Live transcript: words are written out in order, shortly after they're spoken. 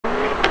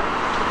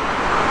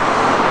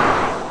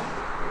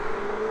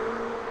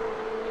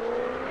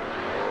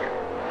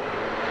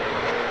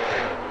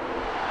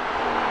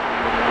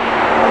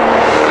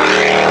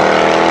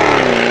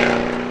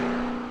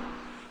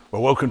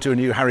Welcome to a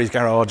new Harry's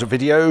Garage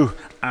video,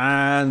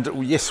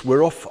 and yes,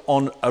 we're off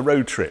on a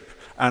road trip.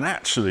 And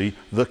actually,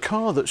 the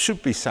car that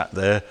should be sat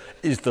there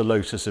is the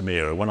Lotus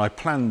Emira. When I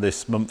planned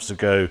this months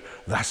ago,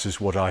 that is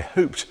what I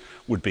hoped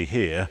would be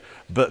here.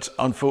 But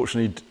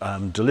unfortunately,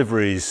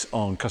 deliveries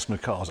on customer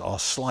cars are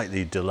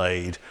slightly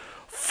delayed.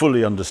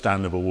 Fully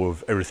understandable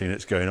with everything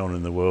that's going on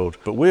in the world.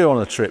 But we're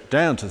on a trip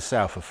down to the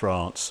south of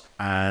France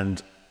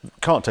and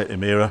can't take the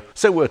Emira,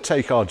 so we'll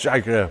take our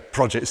Jaguar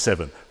Project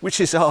 7, which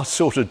is our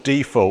sort of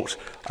default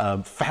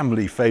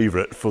family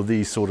favourite for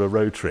these sort of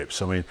road trips.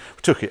 I mean,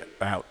 we took it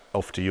out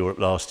off to Europe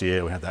last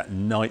year. We had that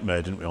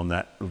nightmare, didn't we, on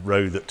that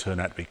road that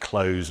turned out to be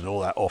closed and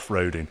all that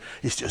off-roading.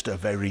 It's just a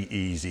very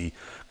easy,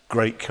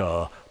 great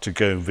car to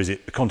go and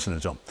visit the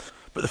continent on.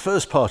 But the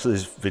first part of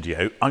this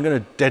video, I'm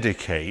going to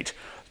dedicate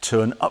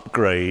to an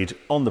upgrade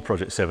on the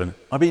Project 7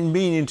 I've been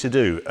meaning to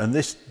do, and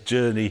this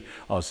journey,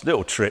 this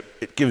little trip,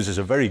 it gives us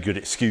a very good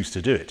excuse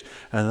to do it,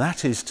 and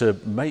that is to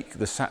make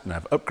the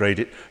sat-nav, upgrade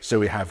it so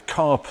we have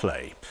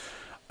CarPlay.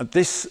 At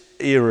this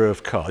era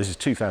of car, this is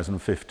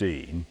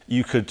 2015,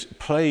 you could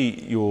play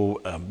your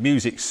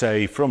music,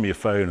 say, from your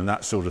phone and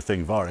that sort of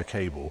thing via a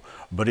cable,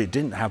 but it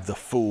didn't have the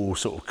full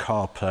sort of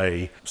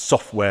CarPlay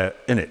software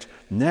in it.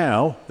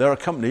 Now, there are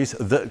companies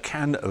that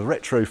can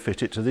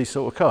retrofit it to this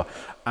sort of car,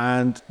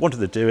 and wanted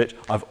to do it.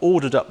 I've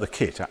ordered up the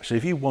kit. Actually,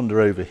 if you wander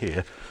over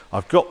here,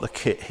 I've got the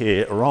kit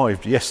here,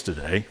 arrived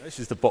yesterday. This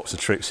is the box of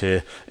tricks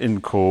here,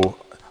 Incore,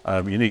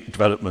 Unique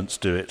Developments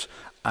do it.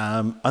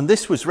 And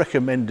this was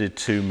recommended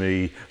to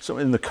me.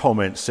 Someone in the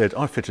comments said,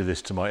 I fitted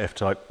this to my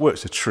F-Type,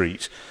 works a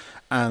treat.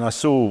 And I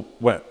saw,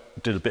 well,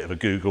 did a bit of a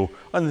Google,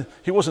 and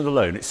he wasn't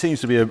alone. It seems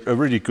to be a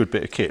really good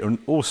bit of kit, and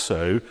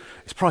also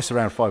it's priced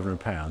around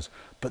 £500,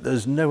 but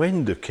there's no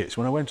end of kits.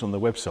 When I went on the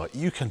website,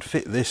 you can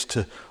fit this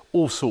to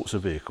all sorts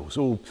of vehicles,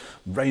 all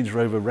Range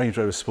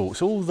Rover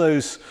Sports, all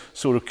those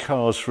sort of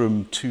cars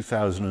from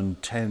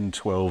 2010,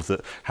 12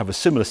 that have a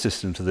similar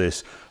system to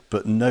this,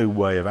 but no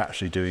way of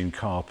actually doing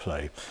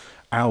CarPlay.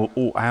 All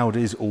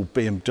Audis, all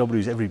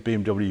BMWs, every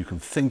BMW you can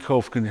think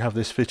of can have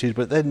this fitted,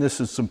 but then there's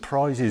some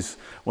surprises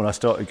when I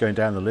started going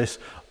down the list.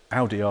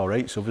 Audi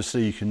R8s,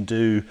 obviously you can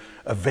do,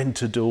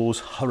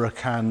 Aventadors,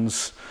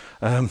 Huracans,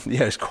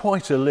 yeah, it's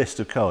quite a list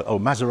of cars. Oh,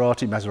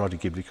 Maserati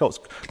Ghibli,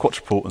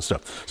 Quattroporte and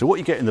stuff. So what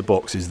you get in the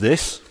box is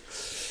this.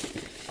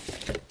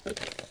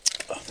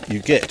 You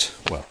get,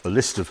 well, a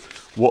list of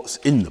what's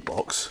in the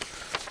box,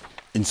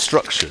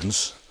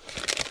 instructions,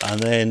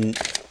 and then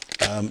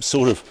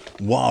sort of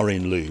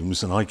wiring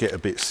looms, and I get a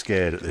bit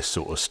scared at this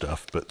sort of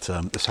stuff, but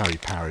that's how you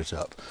power it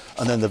up.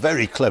 And then the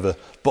very clever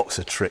box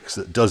of tricks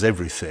that does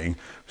everything,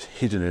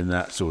 hidden in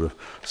that sort of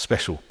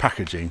special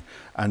packaging,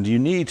 and you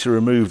need to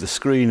remove the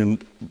screen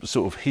and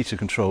sort of heater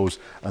controls,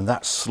 and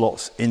that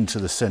slots into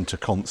the center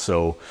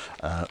console,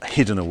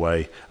 hidden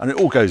away, and it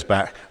all goes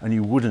back, and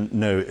you wouldn't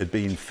know it had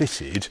been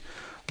fitted.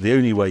 The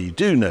only way you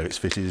do know it's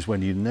fitted is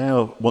when you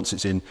now, once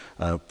it's in,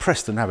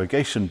 press the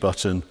navigation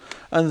button,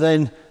 and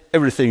then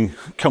everything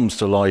comes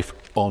to life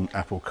on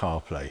Apple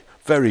CarPlay.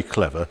 Very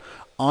clever.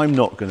 I'm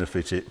not going to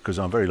fit it because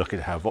I'm very lucky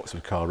to have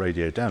Oxford Car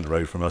Radio down the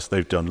road from us.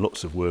 They've done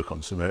lots of work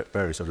on some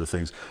various other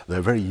things.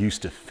 They're very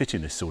used to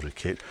fitting this sort of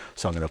kit.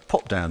 So I'm going to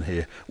pop down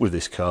here with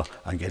this car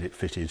and get it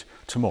fitted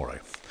tomorrow.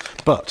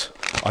 But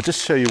I'll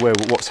just show you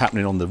what's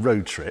happening on the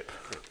road trip.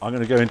 I'm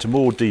going to go into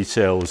more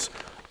details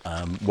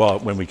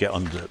when we get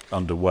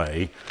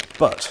underway.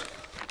 But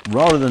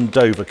rather than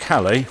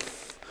Dover-Calais,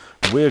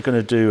 we're going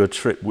to do a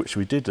trip which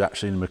we did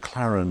actually in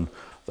McLaren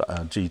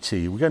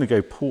GT. We're going to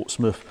go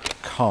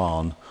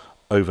Portsmouth-Caen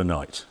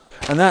overnight.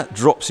 And that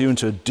drops you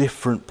into a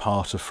different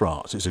part of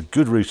France. It's a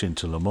good route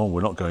into Le Mans.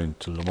 We're not going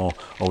to Le Mans,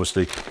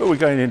 obviously, but we're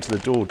going into the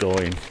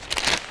Dordogne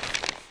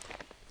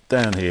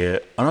down here.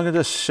 And I'm going to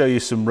just show you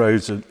some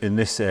roads in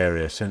this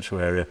area,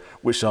 central area,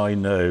 which I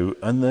know,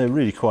 and they're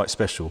really quite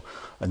special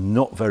and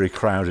not very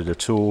crowded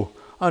at all.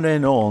 And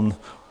then on,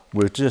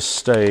 we're just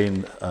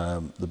staying,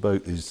 the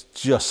boat is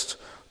just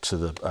to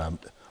the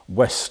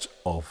west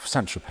of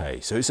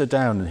Saint-Tropez. So it's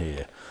down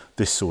here,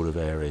 this sort of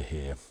area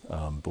here,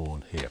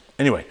 born here.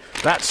 Anyway,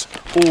 that's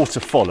all to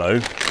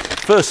follow.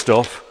 First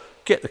off,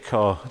 get the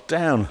car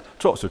down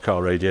to Oxford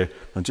Car Radio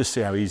and just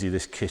see how easy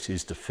this kit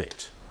is to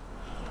fit.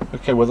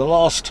 Okay, well, the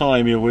last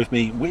time you were with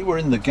me, we were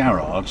in the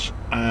garage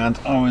and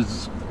I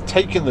was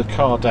taking the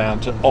car down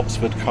to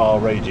Oxford Car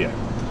Radio,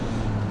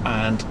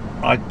 and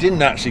I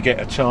didn't actually get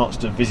a chance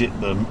to visit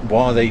them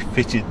while they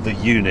fitted the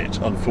unit,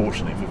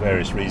 unfortunately, for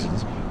various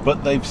reasons.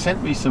 But they've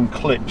sent me some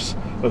clips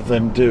of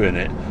them doing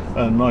it,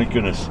 and my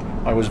goodness,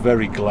 I was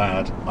very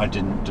glad I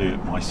didn't do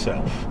it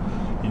myself.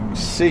 You can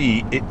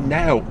see it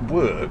now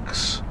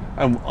works,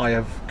 and I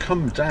have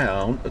come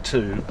down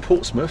to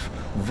Portsmouth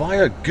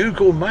via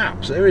Google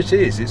Maps. There it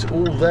is, it's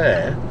all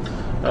there.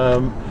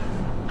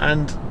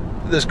 And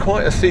there's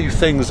quite a few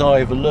things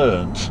I've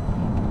learnt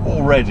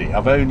already.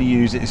 I've only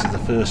used it, this is the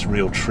first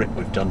real trip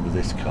we've done with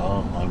this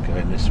car. I'm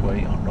going this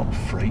way, I'm not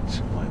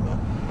freight, I'm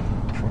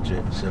a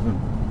Project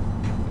 7.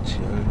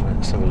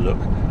 Let's have a look.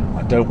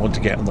 I don't want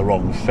to get on the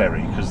wrong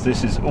ferry, because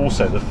this is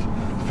also the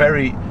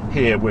ferry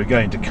here. We're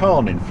going to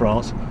Caen in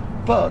France,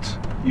 But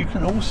you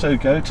can also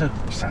go to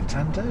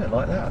Santander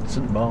like that,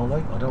 St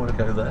Malo. I don't want to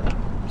go there.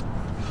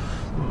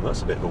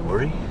 That's a bit of a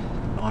worry.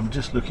 I'm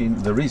just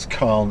looking, there is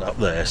Cairn up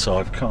there, so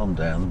I've calmed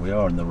down. We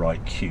are in the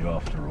right queue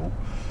after all.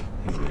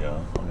 Here we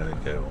are. I'm going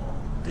to go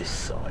on this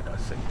side, I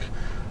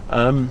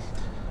think.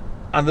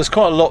 And there's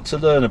quite a lot to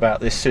learn about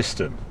this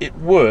system. It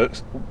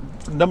works.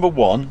 Number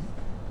one,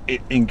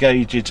 it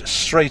engages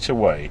straight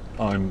away.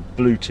 I'm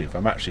Bluetooth.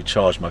 I'm actually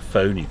charging my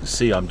phone. You can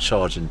see I'm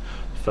charging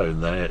the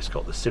phone there. It's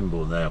got the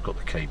symbol there. I've got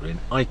the cable in.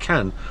 I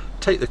can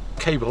take the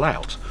cable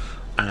out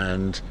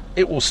and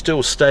it will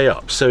still stay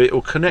up. So it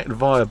will connect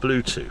via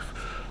Bluetooth.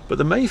 But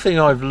the main thing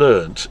I've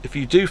learned, if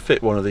you do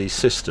fit one of these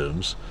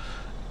systems,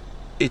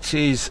 it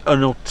is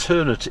an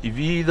alternative.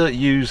 You either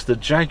use the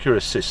Jaguar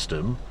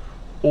system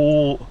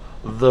or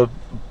the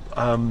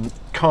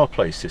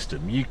Carplay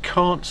system. You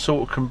can't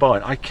sort of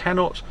combine. I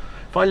cannot,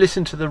 if I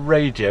listen to the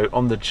radio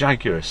on the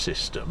Jaguar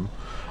system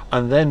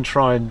and then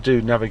try and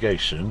do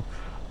navigation,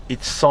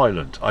 it's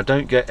silent. I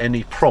don't get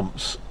any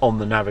prompts on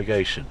the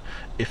navigation.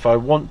 If I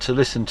want to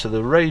listen to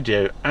the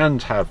radio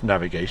and have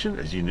navigation,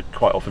 as you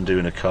quite often do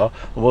in a car,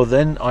 well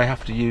then I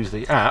have to use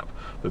the app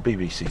for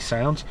BBC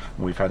Sounds.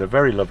 And we've had a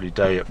very lovely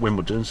day at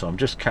Wimbledon, so I'm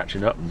just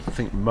catching up, and I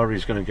think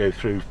Murray's going to go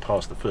through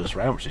past the first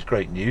round, which is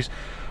great news.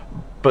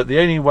 But the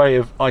only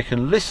way I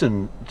can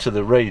listen to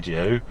the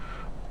radio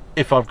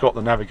if I've got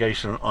the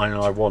navigation and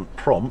I want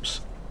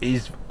prompts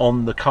is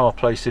on the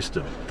CarPlay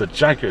system. The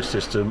Jaguar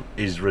system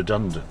is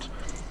redundant.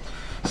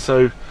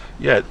 So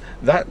yeah,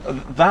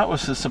 that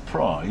was a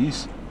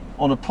surprise.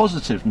 On a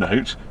positive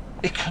note,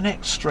 it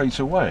connects straight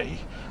away.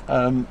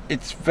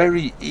 It's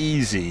very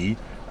easy.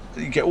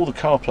 You get all the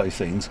CarPlay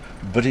things,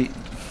 but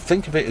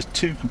think of it as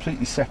two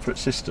completely separate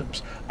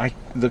systems.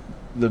 The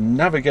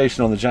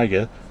navigation on the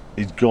Jaguar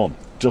is gone,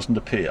 doesn't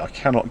appear. I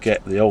cannot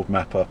get the old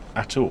map up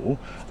at all.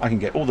 I can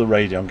get all the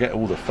radio and get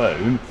all the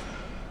phone,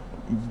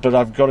 but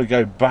I've got to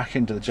go back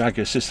into the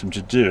Jaguar system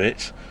to do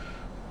it,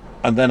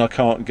 and then I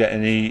can't get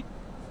any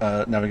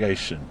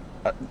navigation.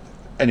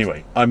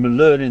 Anyway, I'm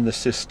learning the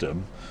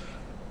system,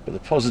 but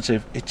the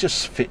positive, it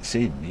just fits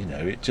in, you know,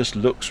 it just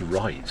looks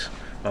right,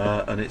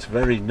 and it's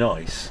very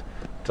nice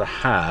to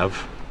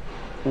have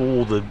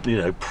all the, you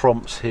know,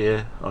 prompts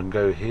here. I can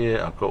go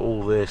here, I've got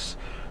all this,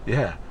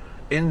 yeah,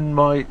 in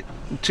my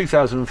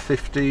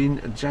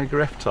 2015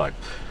 Jaguar F-Type.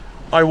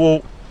 I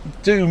will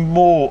do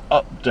more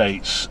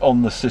updates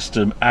on the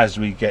system as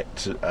we get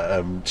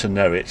to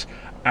know it,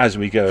 as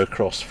we go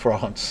across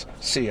France,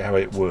 see how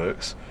it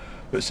works.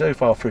 But so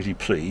far pretty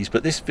pleased.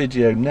 But this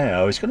video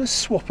now is going to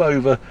swap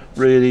over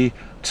really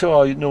to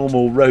our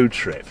normal road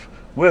trip.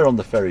 We're on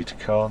the ferry to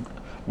Caen.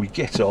 We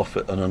get off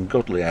at an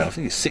ungodly hour. I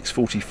think it's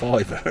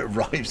 6:45 it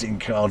arrives in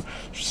Caen.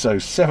 So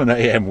 7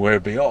 AM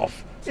we'll be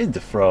off into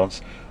France.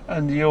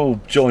 And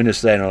you'll join us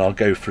then, and I'll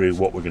go through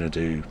what we're going to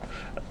do,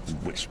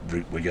 which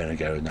route we're going to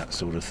go and that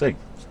sort of thing.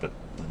 But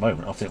at the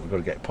moment I think we've got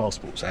to get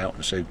passports out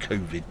and show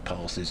COVID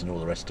passes and all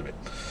the rest of it.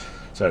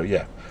 So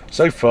yeah,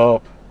 so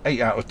far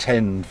 8 out of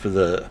 10 for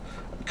the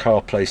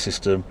CarPlay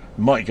system.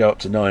 Might go up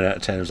to 9 out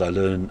of 10 as I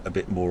learn a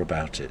bit more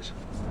about it.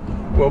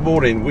 Well,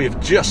 morning, we've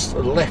just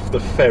left the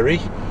ferry.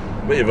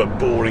 A bit of a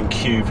boring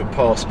queue for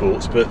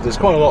passports, but there's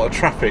quite a lot of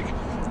traffic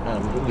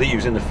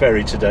using the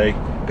ferry today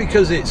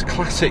because it's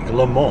classic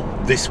Le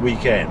Mans this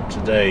weekend.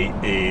 Today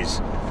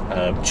is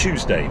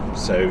Tuesday,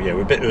 so yeah,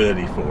 we're a bit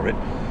early for it,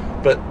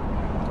 but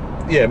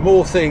yeah,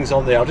 more things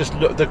on there. I'll just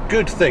look. The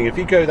good thing, if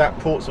you go that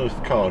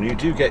Portsmouth car, you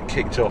do get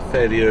kicked off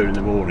fairly early in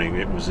the morning.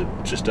 It was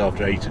just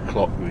after 8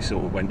 o'clock we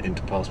sort of went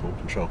into passport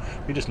control.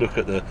 You just look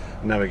at the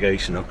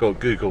navigation. I've got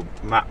Google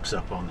Maps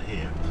up on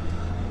here,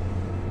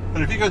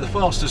 and if you go the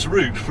fastest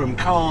route from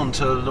Caen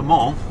to Le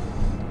Mans,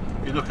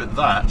 you look at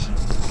that,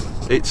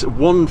 it's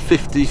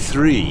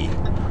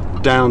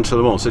 1:53 down to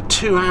Le Mans, so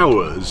 2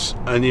 hours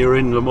and you're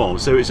in Le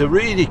Mans. So it's a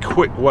really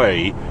quick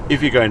way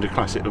if you're going to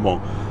classic Le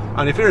Mans.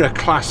 And if you're in a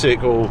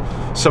classic or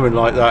something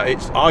like that,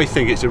 I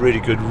think it's a really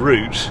good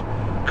route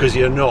because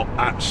you're not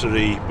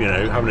actually, you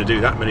know, having to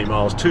do that many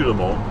miles to Le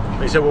Mans.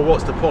 And you say, well,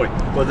 what's the point?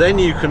 Well, then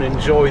you can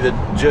enjoy the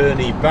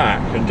journey back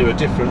and do a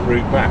different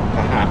route back,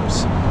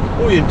 perhaps.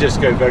 Or you can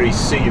just go very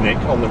scenic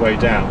on the way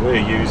down. We're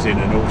using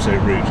an auto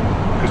route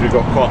because we've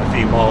got quite a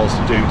few miles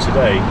to do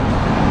today.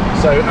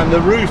 So, and the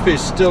roof is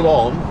still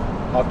on.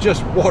 I've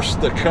just washed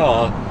the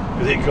car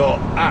because it got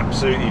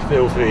absolutely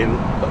filthy in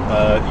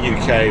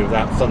UK with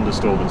that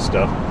thunderstorm and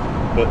stuff,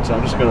 but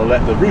I'm just going to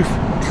let the roof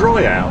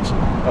dry out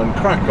and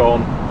crack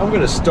on. I'm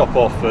going to stop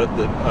off at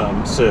the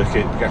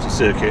Bugatti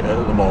circuit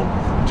at Le Mans,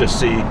 just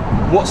see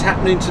what's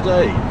happening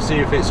today, see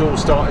if it's all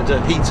starting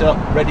to heat up,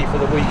 ready for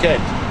the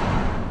weekend.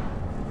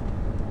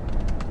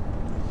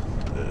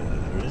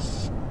 There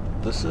is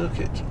the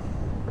circuit.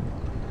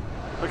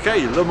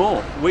 Okay, Le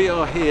Mans, we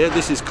are here.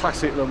 This is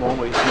classic Le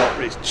Mans.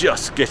 It's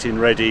just getting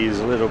ready. There's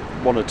a little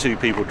 1 or 2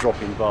 people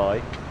dropping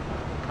by.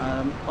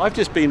 I've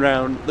just been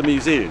around the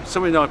museum,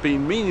 something I've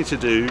been meaning to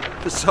do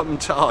for some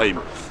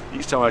time.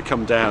 Each time I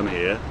come down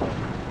here,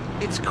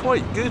 it's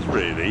quite good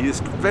really.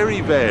 It's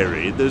very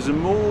varied. There's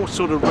more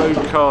sort of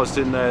road cars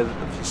in there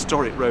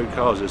historic road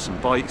cars, there's some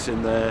bikes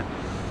in there,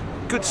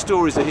 good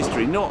stories of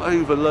history, not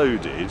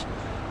overloaded,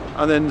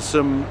 and then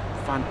some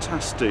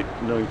fantastic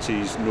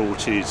 90s,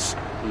 noughties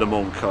Le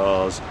Mans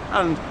cars,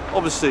 and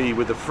obviously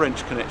with the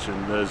French connection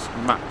there's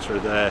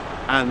Matra there,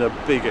 and a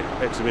big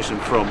exhibition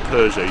from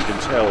Peugeot. You can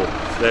tell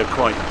they're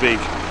quite big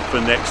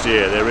for next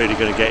year. They're really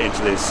going to get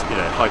into this, you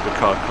know,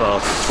 hypercar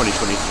class of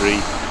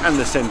 2023 and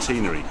the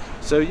centenary.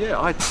 So yeah,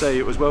 I'd say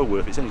it was well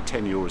worth it. It's only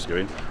 €10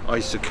 going. I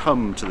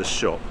succumbed to the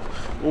shop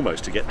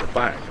almost to get the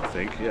bag, I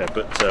think. Yeah,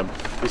 but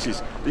this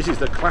is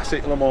the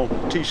classic Le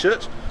Mans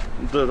t-shirt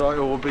that I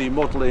will be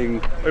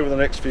modelling over the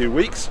next few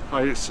weeks,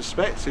 I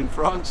suspect, in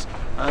France.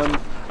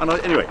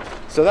 Anyway,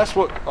 so that's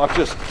what I've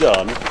just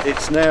done.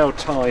 It's now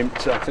time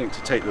to, I think,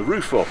 to take the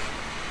roof off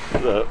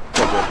the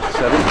Project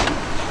 7.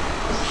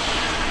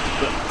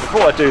 But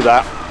before I do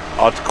that,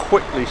 I'll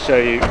quickly show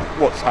you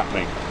what's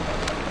happening.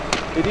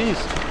 It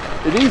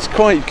is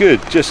quite good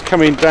just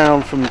coming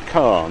down from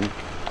Caen.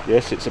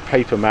 Yes, it's a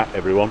paper mat,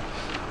 everyone.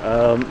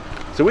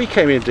 So we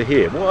came into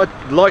here. What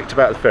I liked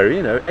about the ferry,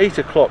 you know, 8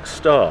 o'clock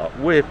start.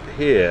 We're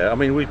here. I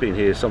mean, we've been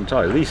here some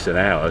time, at least an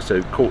hour,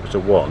 so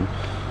 1:45.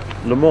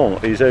 Le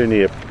Mans is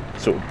only a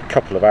sort of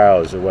couple of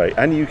hours away,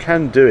 and you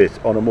can do it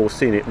on a more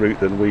scenic route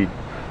than we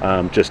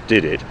just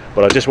did it.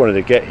 But I just wanted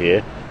to get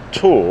here.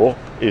 Tours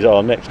is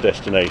our next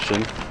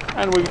destination,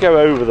 and we go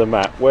over the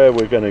map where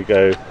we're going to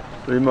go.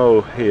 Le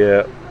Mans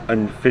here,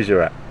 and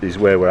Figeac is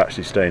where we're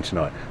actually staying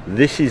tonight.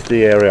 This is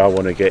the area I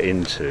want to get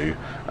into,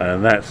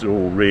 and that's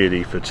all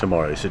really for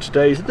tomorrow. So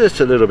today's just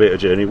a little bit of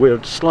journey.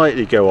 We'll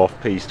slightly go off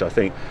piste, I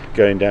think,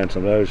 going down to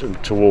those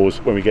and towards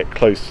when we get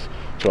close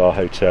to our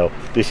hotel.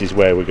 This is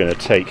where we're going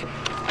to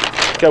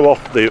go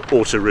off the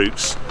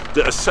autoroutes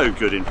that are so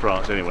good in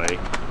France anyway,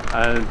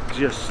 and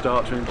just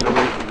start to enjoy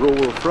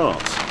rural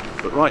France.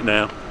 But right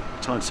now,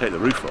 time to take the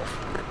roof off.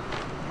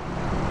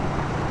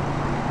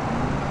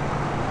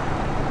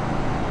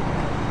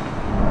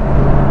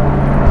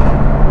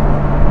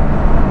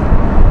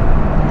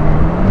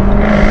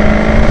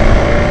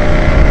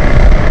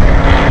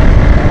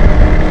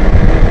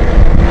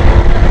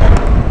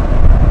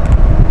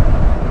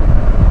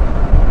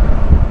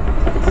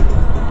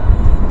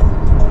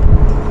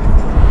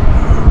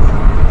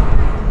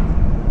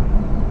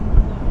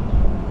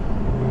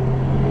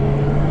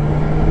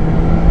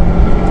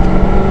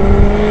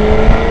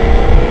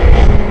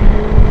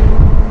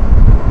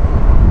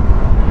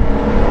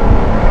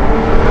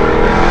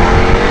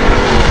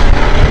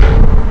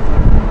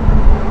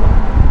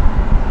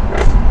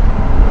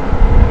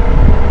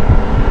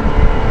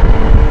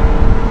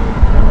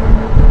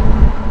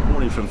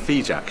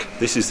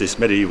 This is this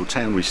medieval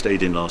town we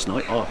stayed in last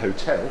night. Our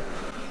hotel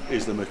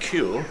is the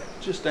Mercure,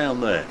 just down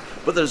there.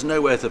 But there's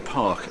nowhere to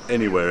park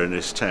anywhere in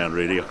this town,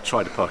 really. I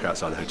tried to park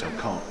outside the hotel,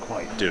 can't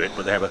quite do it.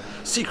 But they have a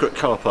secret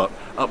car park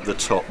up the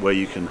top where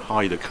you can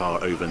hide a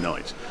car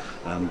overnight.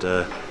 And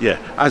yeah,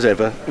 as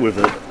ever with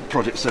the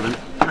Project 7,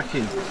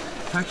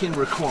 packing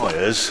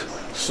requires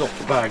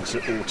soft bags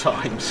at all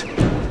times.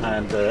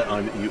 And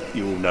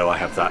you all know I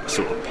have that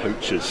sort of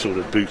poacher's sort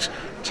of boot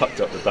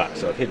tucked up the back,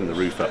 so I've hidden the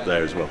roof up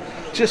there as well.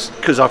 Just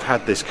because I've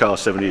had this car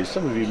 7 years,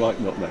 some of you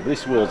might not know,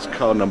 this was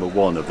car number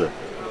 1 of the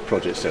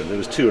Project 7. There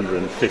was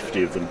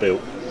 250 of them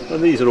built, and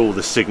these are all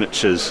the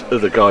signatures of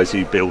the guys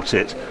who built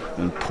it,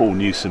 and Paul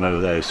Newsom over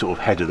there is sort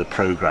of head of the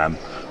programme.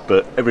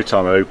 But every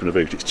time I open a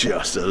boot, it's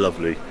just a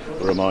lovely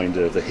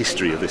reminder of the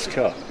history of this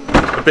car.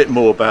 A bit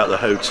more about the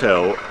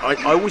hotel. I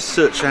always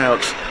search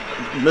out.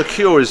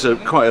 Mercure is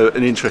quite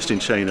an interesting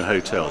chain of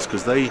hotels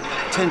because they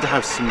tend to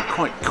have some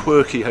quite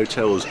quirky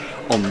hotels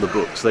on the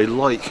books. They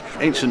like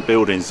ancient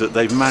buildings that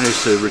they've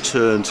managed to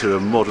return to a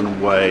modern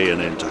way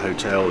and into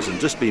hotels and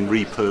just been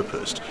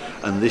repurposed.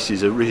 And this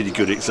is a really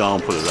good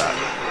example of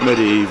that.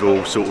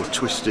 Medieval sort of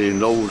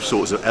twisting, all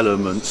sorts of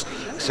elements,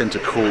 centre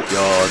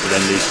courtyard, and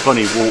then these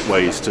funny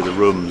walkways to the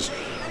rooms.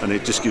 And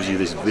it just gives you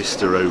this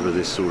vista over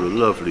this sort of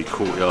lovely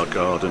courtyard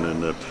garden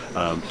and the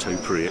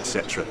topiary,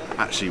 etc.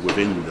 Actually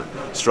within the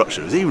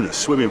structure. There's even a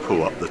swimming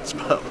pool up the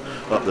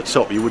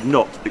top. You would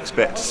not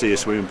expect to see a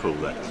swimming pool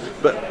there.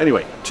 But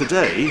anyway,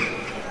 today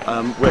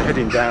we're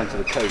heading down to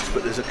the coast,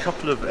 but there's a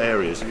couple of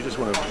areas. If you just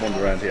want to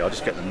wander around here, I'll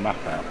just get the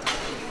map out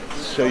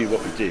to show you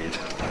what we did.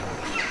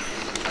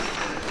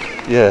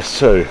 Yeah,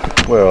 so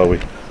where are we?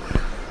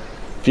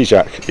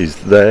 Figeac is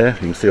there, you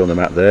can see on the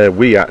map there.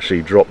 We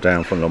actually dropped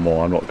down from Le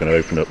Mans. I'm not going to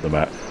open up the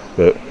map,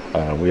 but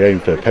we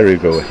aim for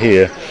Périgueux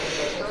here.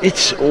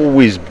 It's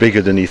always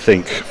bigger than you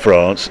think,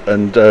 France,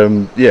 and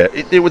yeah,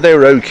 they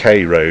were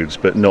okay roads,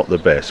 but not the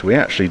best. We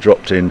actually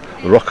dropped in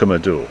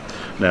Rocamadour.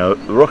 Now,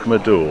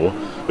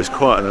 Rocamadour was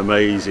quite an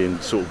amazing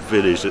sort of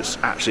village that's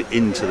actually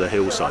into the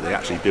hillside. They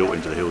actually built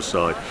into the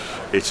hillside.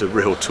 It's a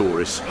real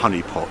tourist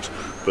honeypot,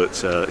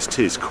 but it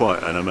is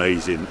quite an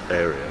amazing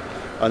area.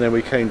 And then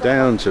we came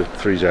down to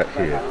Figeac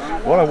here.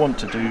 What I want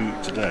to do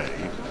today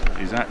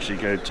is actually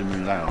go to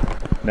Moulins.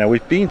 Now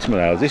we've been to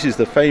Moulins. This is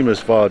the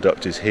famous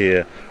viaduct is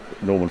here,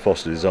 Norman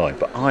Foster design.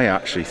 But I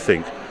actually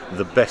think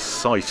the best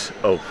sight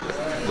of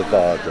the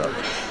viaduct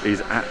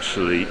is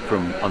actually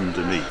from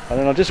underneath. And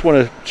then I just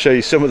want to show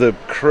you some of the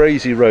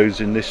crazy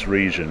roads in this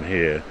region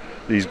here,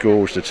 these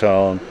gorges de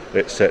Tarn,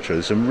 etc.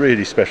 There's some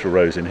really special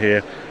roads in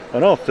here,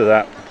 and after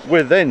that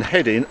we're then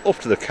heading off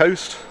to the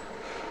coast,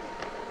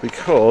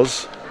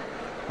 because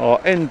our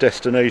end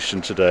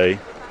destination today,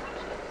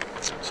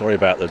 sorry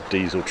about the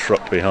diesel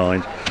truck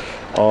behind,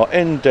 our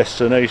end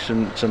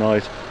destination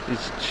tonight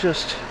is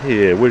just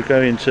here. We're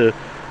going to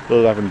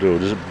Lavendel.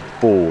 There's a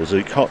bore, so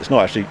it's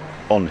not actually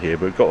on here,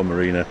 but we've got a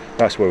marina.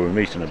 That's where we're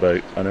meeting a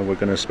boat, and then we're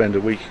going to spend a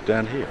week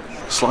down here.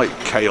 Slight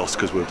chaos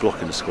because we're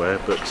blocking the square,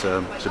 but it's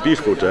a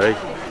beautiful day.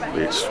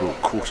 It's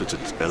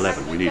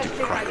 11:15. We need to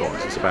crack on.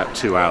 It's about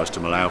 2 hours to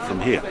Malau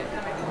from here.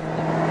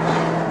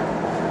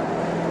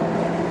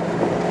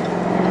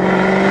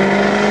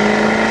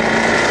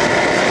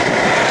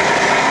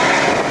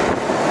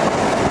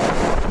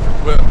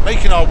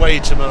 Making our way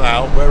to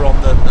Malau. We're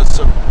on the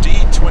sort of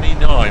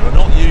D29. We're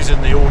not using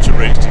the auto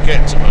route to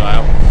get to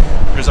Malau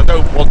because I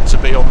don't want to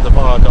be on the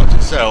viaduct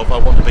itself. I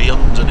want to be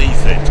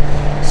underneath it.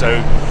 So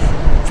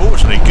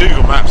fortunately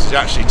Google Maps is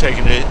actually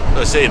taking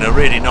us in a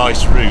really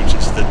nice route.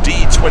 It's the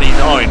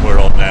D29 we're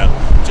on now.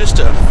 Just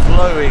a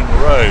flowing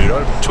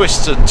road,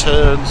 twists and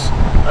turns,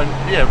 and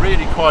yeah,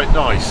 really quite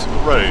nice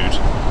road.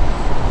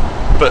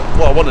 But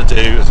what I want to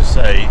do, as I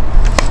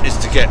say, is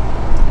to get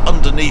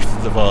underneath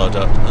the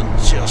viaduct and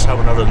just have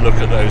another look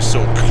at those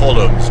sort of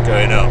columns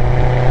going up.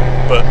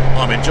 But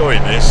I'm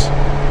enjoying this.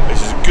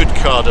 This is a good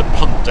car to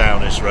punt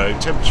down this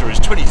road. Temperature is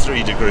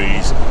 23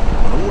 degrees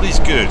and all is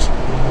good.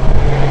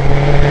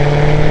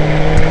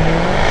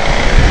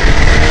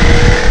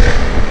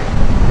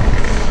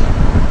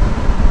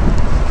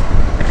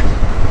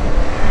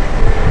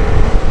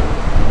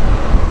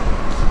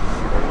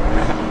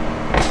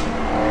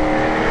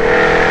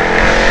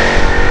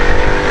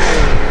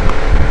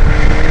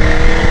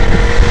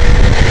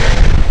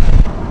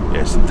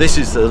 This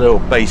is the little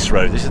base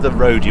road. This is the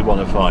road you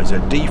want to find.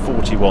 So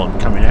D41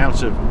 coming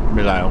out of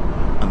Malau,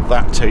 and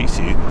that takes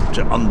you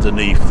to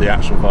underneath the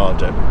actual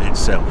viaduct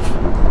itself.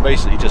 It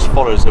basically just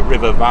follows the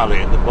river valley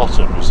at the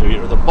bottom. So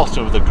you're at the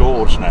bottom of the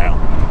gorge now.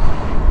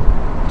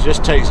 It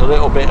just takes a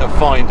little bit of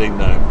finding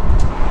though,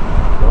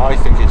 but I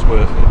think it's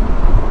worth it.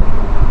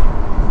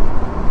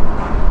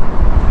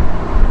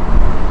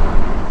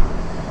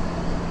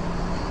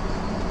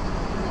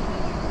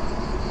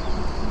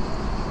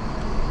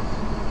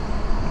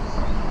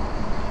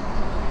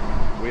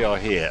 We are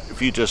here.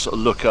 If you just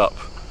look up,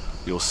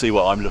 you'll see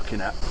what I'm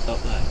looking at up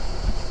there.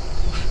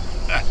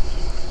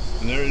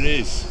 And there it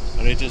is.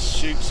 And it just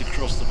shoots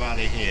across the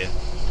valley here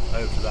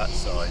over to that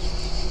side.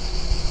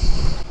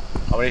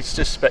 I mean, it's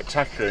just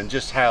spectacular, and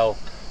just how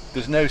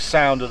there's no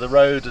sound of the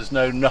road, there's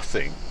no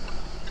nothing.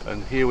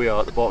 And here we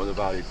are at the bottom of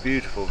the valley,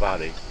 beautiful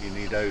valley. You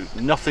need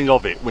nothing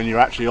of it when you're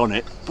actually on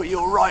it, but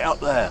you're right up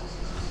there.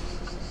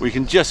 We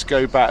can just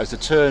go back as a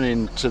turn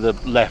in to the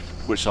left,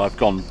 which I've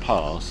gone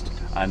past,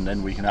 and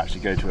then we can actually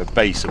go to a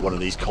base of one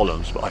of these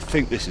columns. But I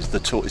think this is the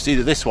tall. It's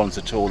either this one's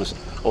the tallest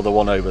or the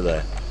one over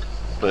there.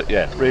 But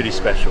yeah, really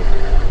special.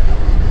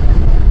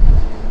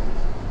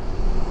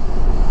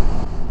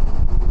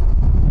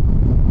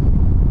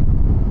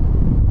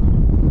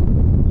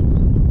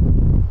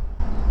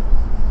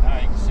 Now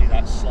you can see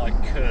that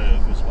slight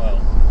curve as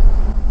well.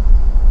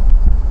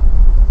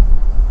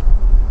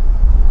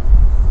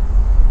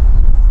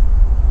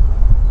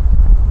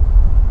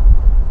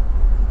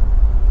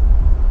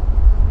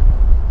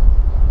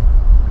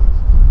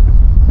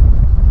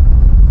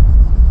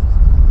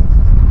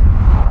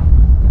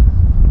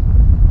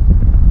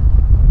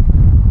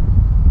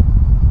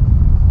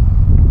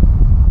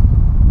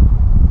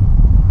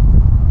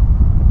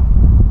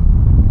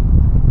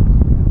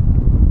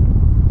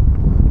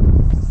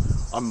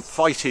 I'm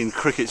fighting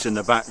crickets in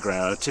the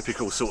background, a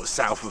typical sort of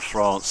south of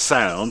France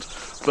sound,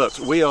 but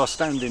we are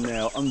standing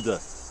now under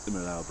the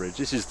Malau Bridge.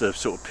 This is the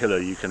sort of pillar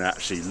you can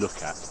actually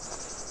look at.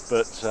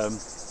 But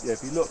yeah,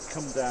 if you look,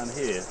 come down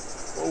here,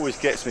 what always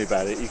gets me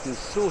about it, you can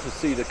sort of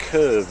see the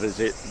curve as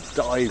it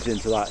dives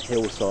into that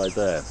hillside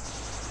there.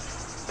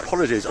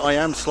 Apologies, I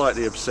am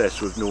slightly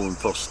obsessed with Norman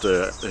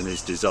Foster and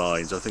his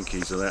designs. I think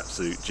he's an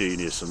absolute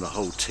genius, and the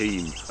whole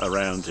team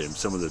around him.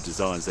 Some of the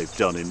designs they've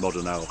done in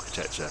modern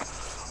architecture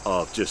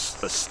are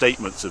just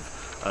statements of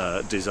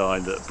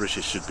design that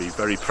British should be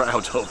very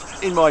proud of,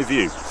 in my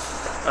view.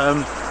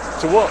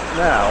 So what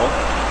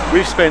now?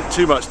 We've spent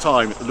too much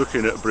time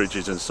looking at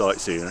bridges and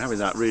sightseeing and having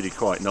that really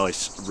quite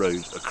nice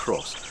road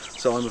across.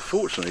 So I'm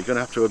unfortunately going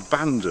to have to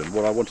abandon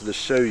what I wanted to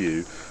show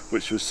you,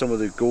 which was some of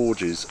the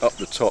gorges up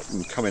the top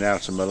and coming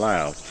out of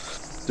Malau.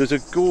 There's a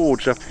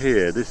gorge up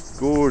here, this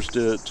gorge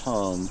de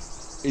Tarn.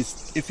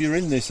 If you're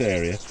in this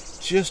area,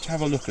 just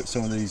have a look at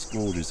some of these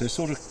gorges. They're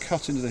sort of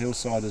cut into the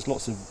hillside. There's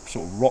lots of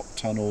sort of rock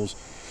tunnels.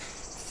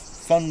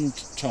 Fun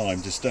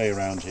time to stay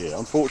around here.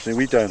 Unfortunately,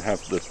 we don't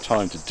have the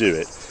time to do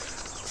it,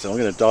 so I'm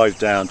going to dive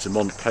down to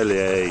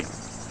Montpellier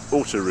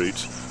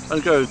autoroute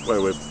and go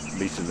where we're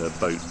meeting the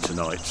boat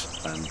tonight,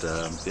 and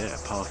yeah,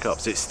 park up.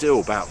 So it's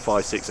still about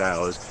 5-6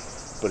 hours,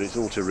 but it's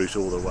auto route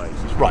all the way.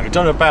 Right, I've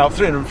done about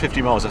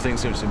 350 miles, I think,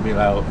 since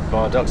Millau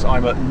Viaducts.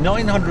 I'm at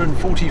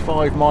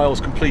 945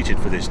 miles completed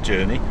for this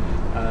journey.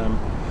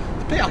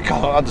 The bit I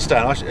can't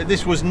understand,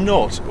 this was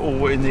not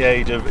all in the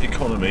aid of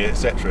economy,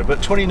 etc., but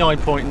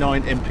 29.9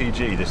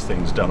 mpg this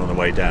thing's done on the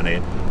way down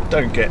here.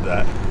 Don't get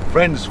that.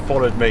 Friend's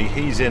followed me,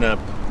 he's in a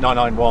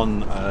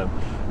 991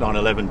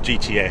 911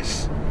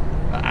 GTS,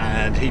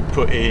 and he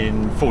put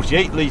in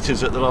 48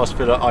 litres at the last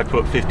filler. I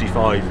put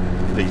 55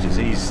 litres.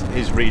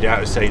 His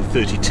readout is saying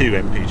 32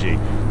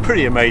 mpg.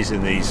 Pretty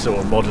amazing, these sort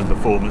of modern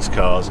performance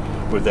cars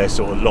with their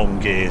sort of long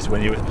gears.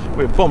 When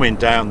we're bombing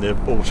down the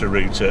auto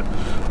route at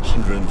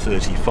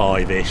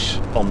 135-ish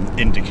on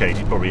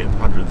indicated, probably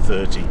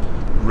 130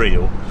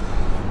 real.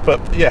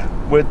 But yeah,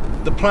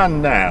 the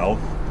plan now,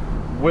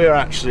 we're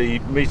actually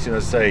meeting,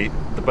 as I say,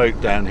 the boat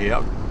down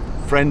here.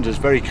 Friend has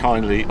very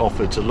kindly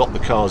offered to lock the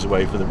cars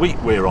away for the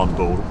week we're on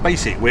board.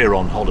 Basically, we're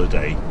on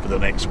holiday for the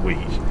next week.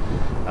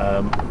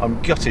 I'm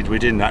gutted we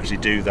didn't actually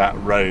do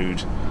that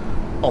road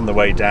on the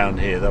way down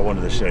here that I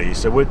wanted to show you.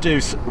 So we'll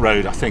do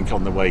road, I think,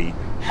 on the way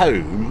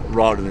home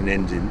rather than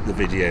ending the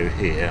video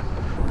here.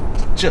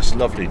 Just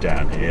lovely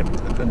down here,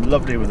 and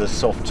lovely with the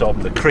soft top,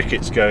 the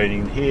crickets going.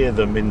 You can hear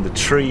them in the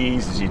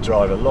trees as you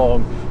drive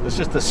along. There's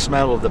just the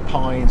smell of the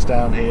pines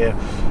down here.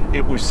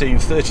 It will seem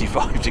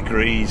 35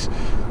 degrees.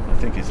 I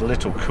think it's a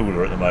little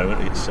cooler at the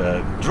moment. It's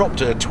dropped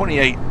to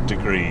 28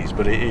 degrees,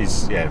 but it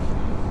is, yeah,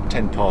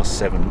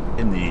 7:10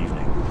 in the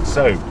evening.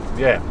 So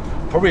yeah,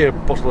 probably a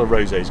bottle of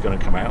rosé is going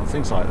to come out,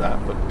 things like that.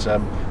 But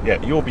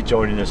yeah, you'll be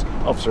joining us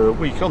after a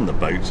week on the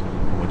boat.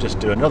 We'll just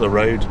do another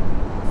road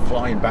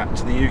flying back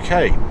to the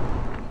UK.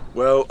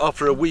 Well,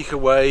 after a week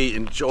away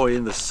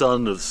enjoying the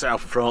sun of the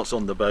south of France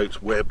on the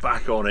boat, we're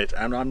back on it,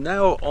 and I'm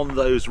now on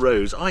those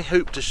roads I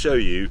hope to show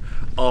you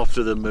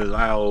after the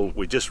Millau.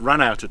 We just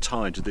ran out of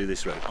time to do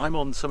this road. I'm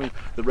on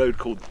the road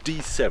called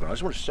D7. I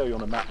just want to show you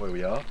on a map where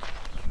we are.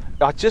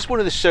 I just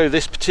wanted to show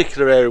this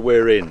particular area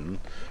we're in,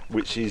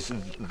 which is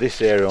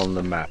this area on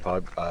the map.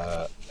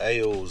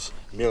 Ailes,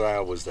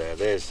 Millau was there,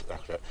 there's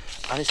that.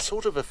 And it's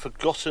sort of a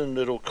forgotten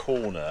little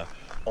corner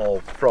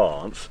of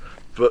France,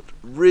 but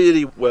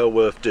really well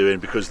worth doing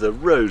because the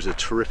roads are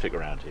terrific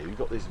around here. You've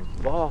got this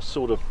vast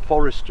sort of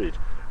forested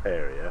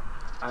area,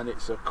 and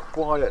it's a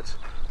quiet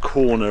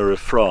corner of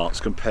France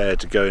compared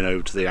to going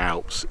over to the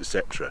Alps,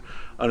 etc.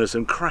 And there's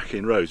some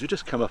cracking roads. We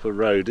just come up a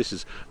road, this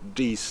is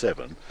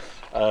D7.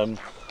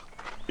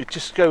 You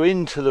just go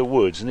into the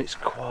woods and it's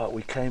quiet.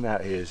 We came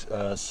out here,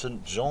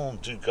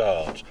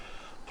 Saint-Jean-du-Gard.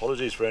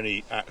 Apologies for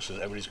any accent,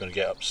 everybody's going to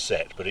get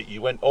upset, but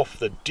you went off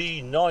the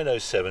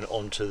D907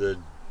 onto the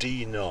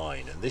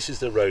D9, and this is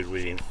the road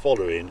we've been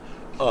following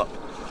up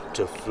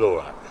to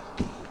Florac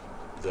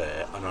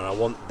there, and I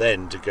want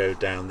then to go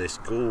down this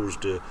Gorge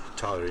de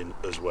Tarin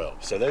as well.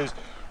 So those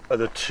are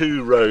the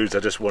two roads I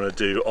just want to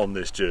do on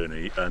this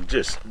journey and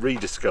just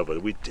rediscover.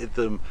 We did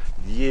them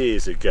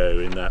years ago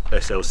in that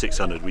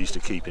SL600 we used to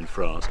keep in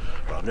France,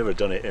 but I've never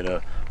done it in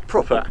a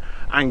proper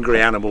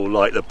angry animal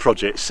like the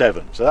Project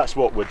 7. So that's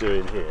what we're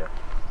doing here.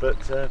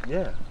 But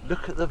yeah,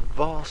 look at the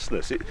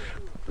vastness.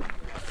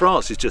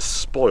 France is just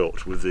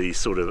spoilt with these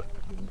sort of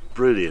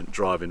brilliant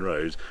driving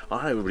roads.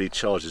 I know everybody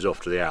charges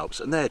off to the Alps,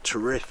 and they're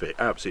terrific,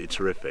 absolutely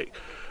terrific.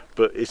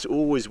 But it's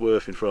always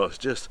worth in France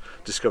just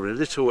discovering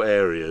little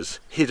areas,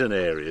 hidden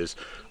areas,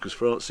 because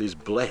France is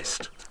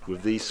blessed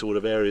with these sort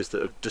of areas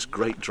that are just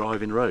great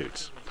driving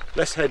roads.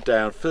 Let's head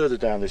down, further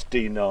down this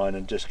D9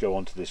 and just go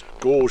on to this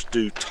Gorge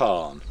du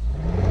Tarn.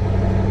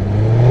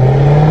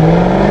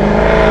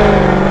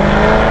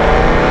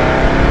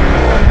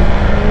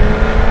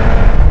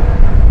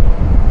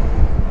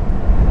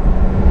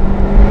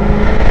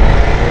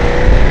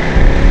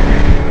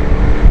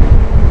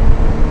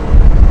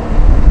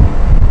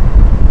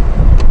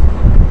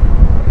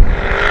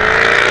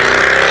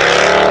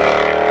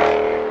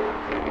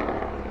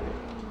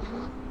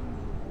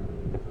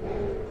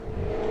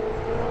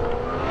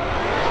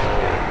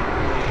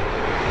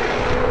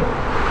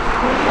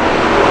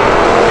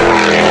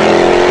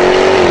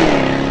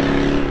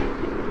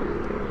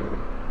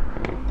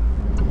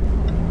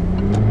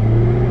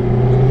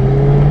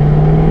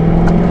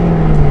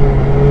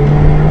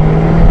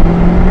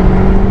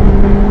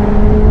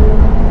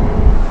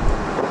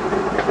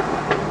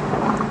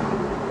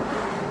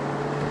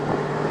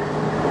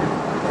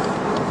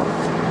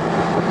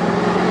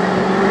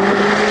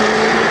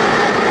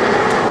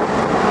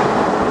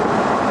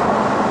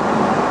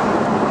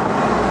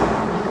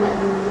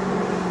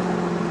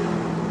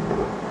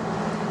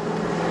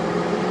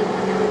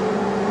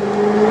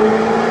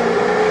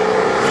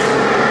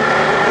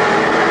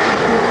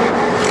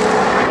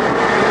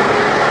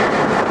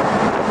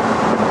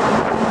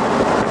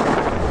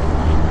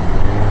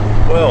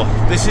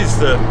 This is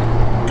the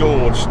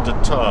Gorge de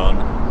Tarn,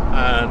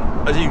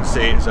 and as you can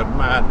see, it's a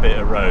mad bit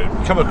of road.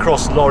 You come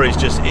across lorries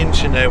just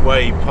inching their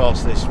way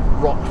past this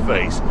rock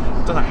face.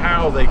 I don't know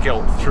how they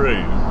get through,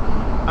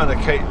 and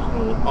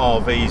occasional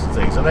RVs and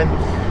things. And then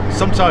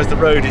sometimes the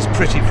road is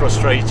pretty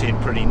frustrating,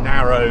 pretty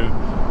narrow,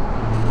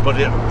 but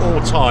at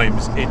all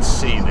times it's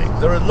scenic.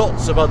 There are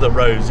lots of other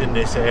roads in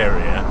this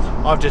area.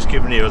 I've just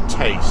given you a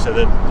taste. So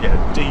that, you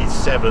know,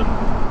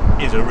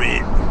 D7 is a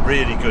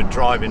really good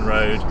driving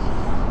road.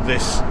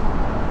 This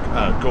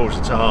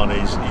Gorgetan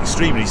is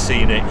extremely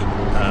scenic,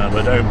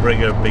 but don't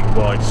bring a big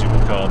wide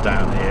supercar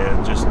down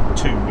here. Just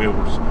two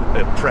wheels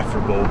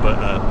preferable, but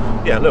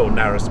yeah, a little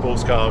narrow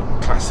sports car,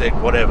 classic,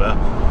 whatever.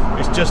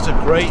 It's just a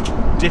great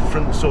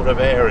different sort of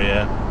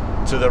area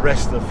to the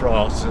rest of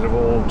France that are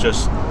all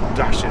just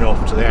dashing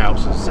off to the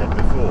Alps, as I said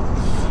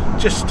before.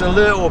 Just a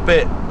little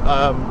bit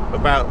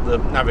about the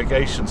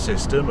navigation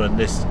system and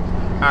this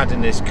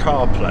adding this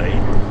Carplay.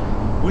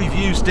 We've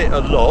used it a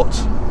lot,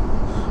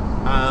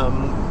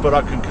 but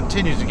I can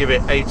continue to give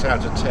it 8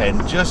 out of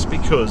 10 just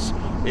because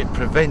it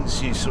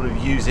prevents you sort of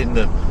using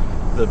the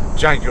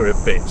Jaguar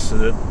bits. So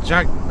the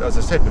as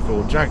I said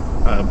before,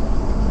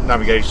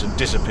 navigation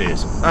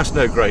disappears. That's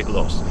no great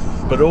loss.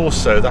 But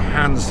also the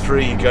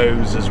hands-free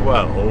goes as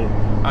well,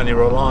 and you're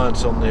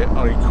reliant on the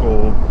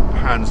Incore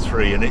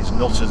hands-free, and it's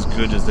not as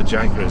good as the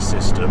Jaguar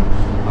system.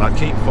 And I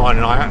keep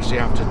finding I actually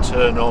have to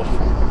turn off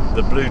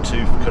the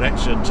Bluetooth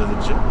connection to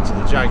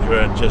the Jaguar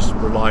and just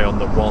rely on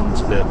the one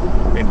to the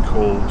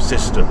Incore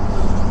system.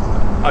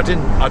 I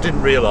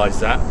didn't realise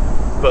that,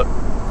 but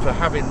for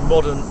having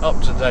modern,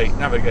 up-to-date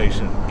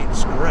navigation,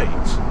 it's great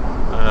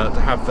to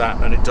have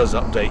that, and it does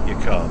update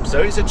your car.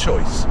 So it's a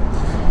choice.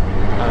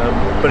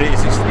 But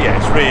it's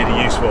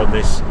really useful on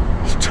this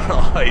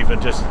drive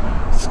and just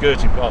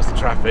skirting past the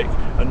traffic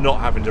and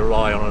not having to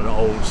rely on an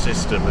old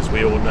system. As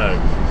we all know,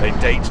 they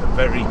date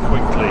very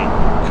quickly,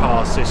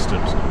 car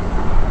systems.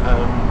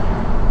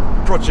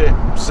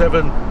 Project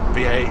 7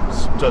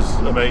 V8 does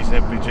amazing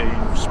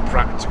MPG, it's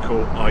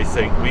practical. I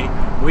think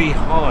we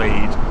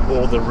hide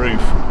all the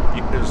roof.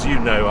 As you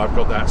know, I've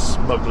got that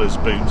smuggler's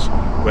boot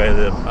where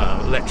the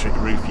electric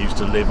roof used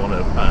to live on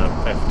a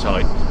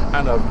F-Type,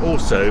 and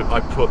I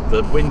put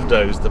the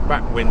windows, the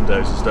back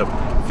windows and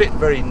stuff, fit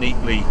very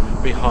neatly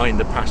behind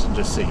the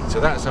passenger seat. So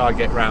that's how I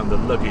get around the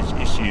luggage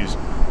issues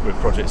with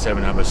Project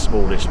 7. I have a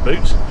smallish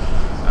boot.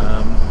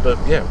 But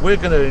yeah, we're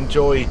going to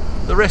enjoy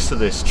the rest of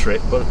this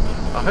trip, but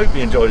I hope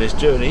you enjoy this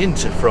journey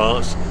into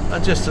France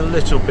and just a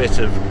little bit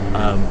of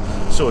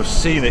sort of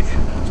scenic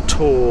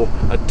tour,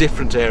 a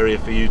different area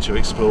for you to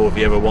explore if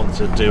you ever want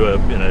to do a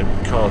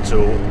car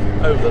tour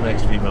over the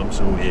next few months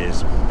or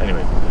years.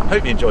 Anyway,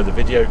 hope you enjoyed the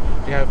video.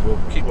 If you have, well,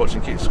 keep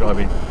watching, keep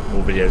subscribing,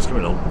 more videos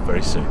coming on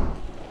very soon.